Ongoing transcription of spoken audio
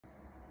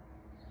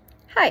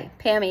Hi,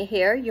 Pammy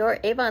here, your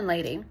Avon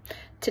lady.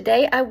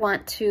 Today I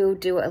want to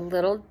do a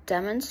little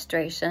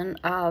demonstration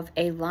of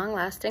a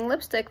long-lasting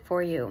lipstick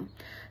for you.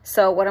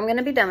 So what I'm going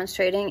to be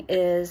demonstrating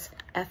is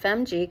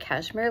FMG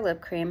Cashmere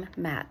Lip Cream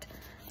Matte.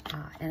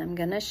 And I'm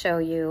going to show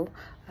you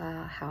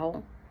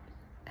how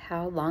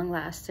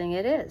long-lasting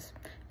it is.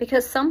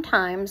 Because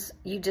sometimes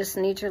you just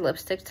need your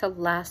lipstick to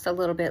last a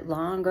little bit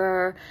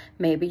longer.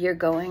 Maybe you're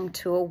going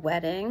to a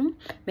wedding.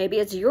 Maybe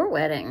it's your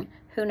wedding.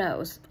 Who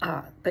knows?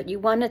 But you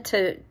want it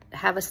to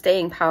have a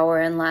staying power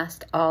and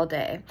last all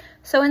day.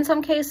 So in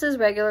some cases,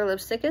 regular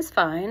lipstick is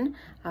fine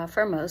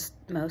for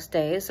most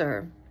days,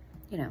 or,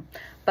 you know.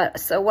 But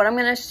so what I'm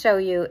going to show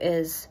you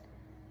is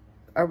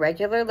a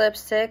regular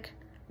lipstick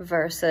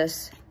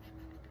versus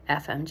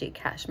FMG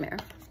Cashmere.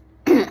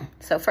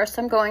 So first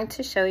I'm going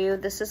to show you,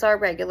 this is our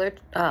regular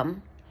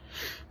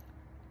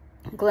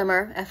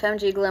Glimmer,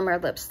 FMG Glimmer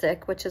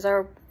lipstick, which is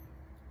our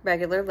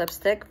regular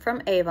lipstick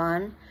from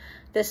Avon.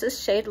 This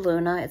is shade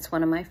Luna. It's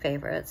one of my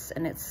favorites,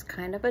 and it's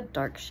kind of a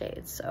dark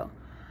shade, so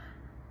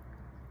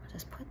I'll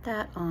just put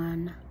that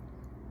on.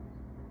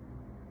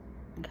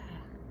 Okay.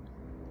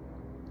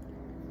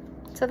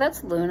 So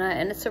that's Luna,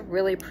 and it's a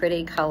really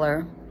pretty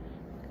color.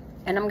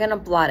 And I'm gonna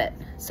blot it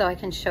so I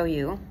can show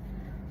you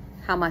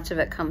how much of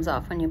it comes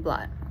off when you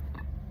blot.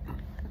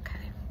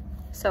 Okay.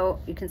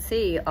 So you can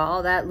see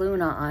all that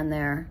Luna on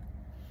there.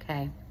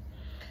 Okay.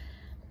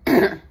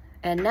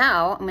 And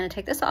now I'm gonna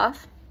take this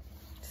off.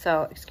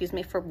 So excuse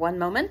me for one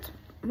moment.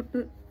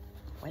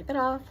 Wipe it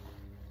off.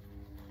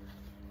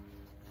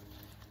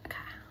 Okay.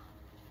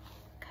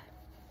 Okay.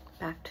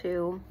 Back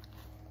to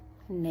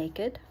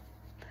naked.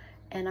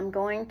 And I'm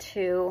going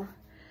to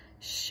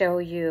show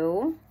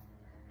you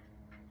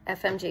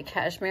FMG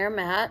Cashmere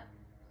Matte.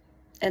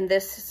 And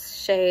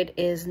this shade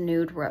is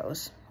Nude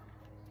Rose.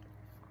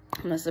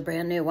 And this is a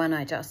brand new one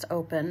I just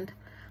opened.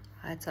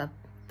 It's a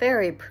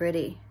very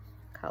pretty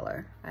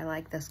color. I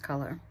like this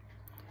color.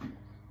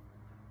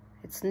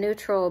 It's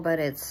neutral, but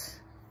it's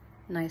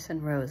nice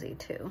and rosy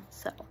too.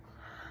 So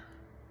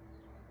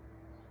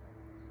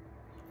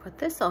put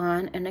this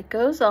on, and it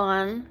goes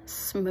on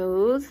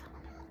smooth.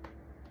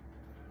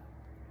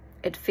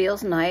 It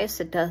feels nice.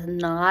 It does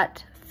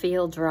not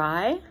feel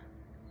dry.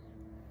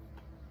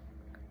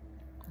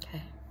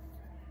 Okay.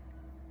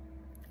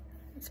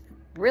 It's a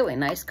really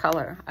nice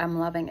color. I'm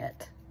loving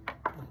it.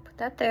 Put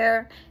that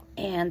there,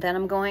 and then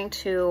I'm going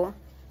to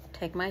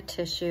take my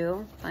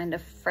tissue, find a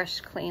fresh,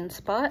 clean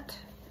spot,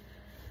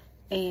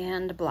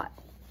 and blot.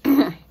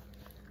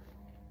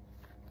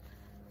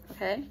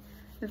 Okay,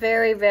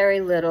 very,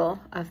 very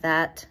little of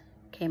that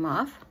came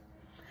off,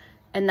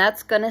 and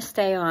that's gonna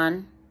stay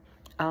on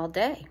all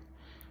day.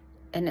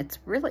 And it's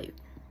really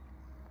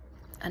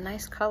a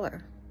nice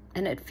color,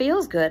 and it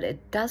feels good.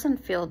 It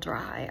doesn't feel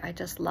dry. I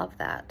just love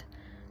that,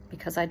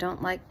 because I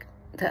don't like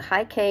the,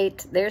 hi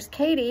Kate, there's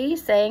Katie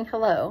saying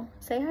hello.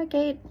 Say hi,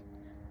 Kate.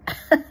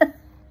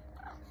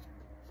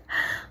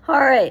 All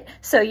right,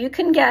 so you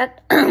can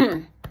get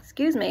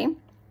excuse me,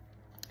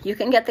 you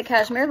can get the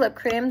Cashmere lip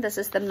cream. This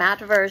is the matte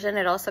version.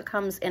 It also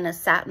comes in a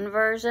satin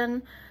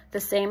version, the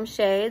same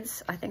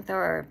shades. I think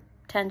there are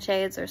 10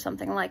 shades or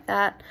something like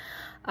that.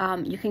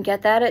 You can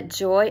get that at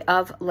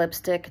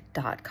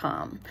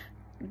joyoflipstick.com.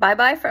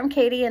 Bye-bye from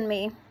Katie and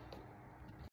me.